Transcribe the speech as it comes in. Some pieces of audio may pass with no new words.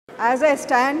As I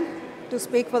stand to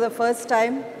speak for the first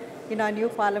time in our new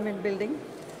Parliament building,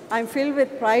 I'm filled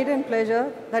with pride and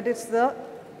pleasure that it's the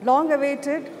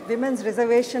long-awaited Women's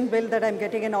Reservation Bill that I'm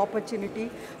getting an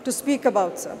opportunity to speak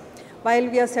about, sir. While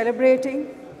we are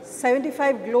celebrating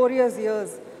 75 glorious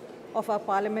years of our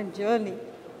Parliament journey,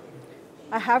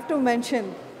 I have to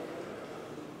mention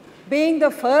being the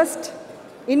first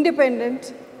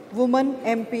independent woman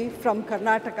MP from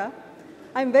Karnataka,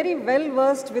 I'm very well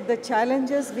versed with the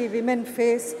challenges we women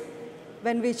face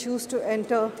when we choose to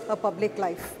enter a public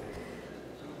life.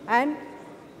 And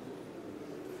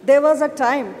there was a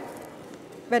time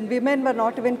when women were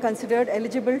not even considered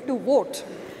eligible to vote.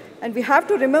 And we have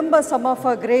to remember some of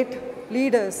our great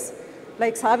leaders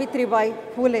like Savitribai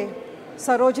Phule,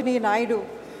 Sarojini Naidu,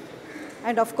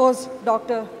 and of course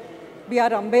Dr. B.R.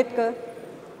 Ambedkar,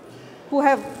 who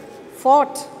have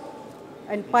fought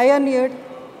and pioneered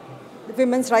the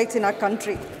women's rights in our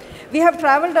country. We have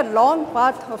traveled a long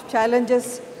path of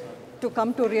challenges to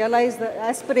come to realize the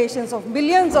aspirations of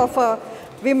millions of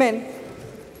women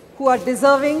who are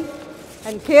deserving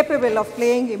and capable of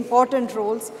playing important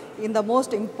roles in the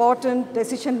most important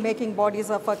decision-making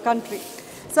bodies of our country.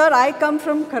 Sir, I come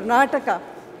from Karnataka,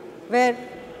 where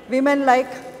women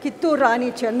like Kittur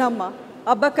Rani Chennamma,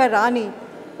 Abbaka Rani,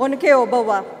 Onke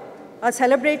Obawa are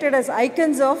celebrated as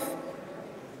icons of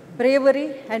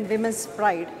bravery and women's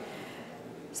pride.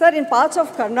 Sir, in parts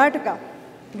of Karnataka,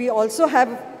 we also have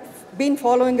been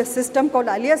following a system called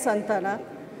Aliya Santana,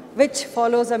 which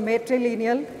follows a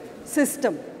matrilineal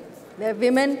system, where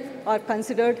women are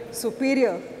considered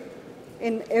superior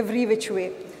in every which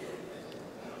way.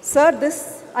 Sir,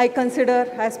 this I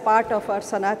consider as part of our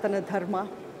Sanatana Dharma.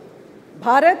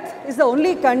 Bharat is the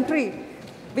only country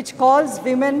which calls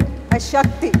women as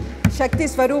Shakti, Shakti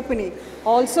Swarupini,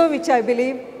 also which I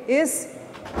believe is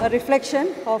a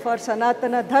reflection of our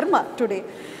Sanatana Dharma today.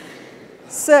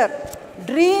 Sir,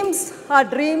 dreams are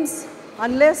dreams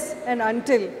unless and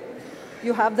until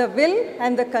you have the will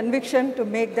and the conviction to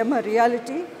make them a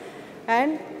reality.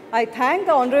 And I thank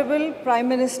the Honorable Prime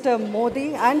Minister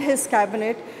Modi and his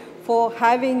cabinet for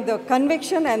having the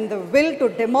conviction and the will to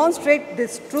demonstrate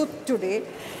this truth today.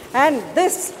 And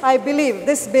this, I believe,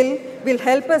 this bill will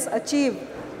help us achieve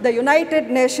the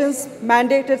United Nations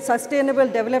mandated Sustainable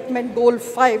Development Goal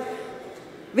 5,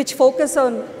 which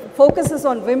focuses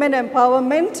on women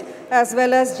empowerment as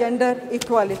well as gender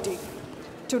equality.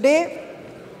 Today,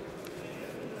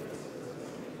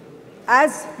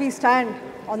 as we stand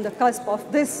on the cusp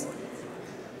of this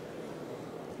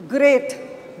great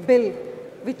bill,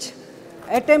 which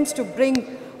attempts to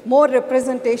bring more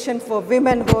representation for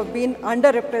women who have been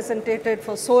underrepresented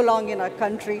for so long in our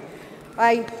country,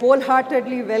 I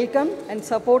wholeheartedly welcome and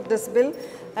support this bill,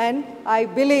 and I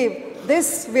believe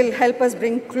this will help us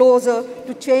bring closer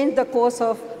to change the course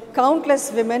of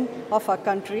countless women of our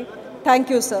country. Thank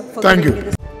you, sir, for giving me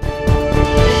this.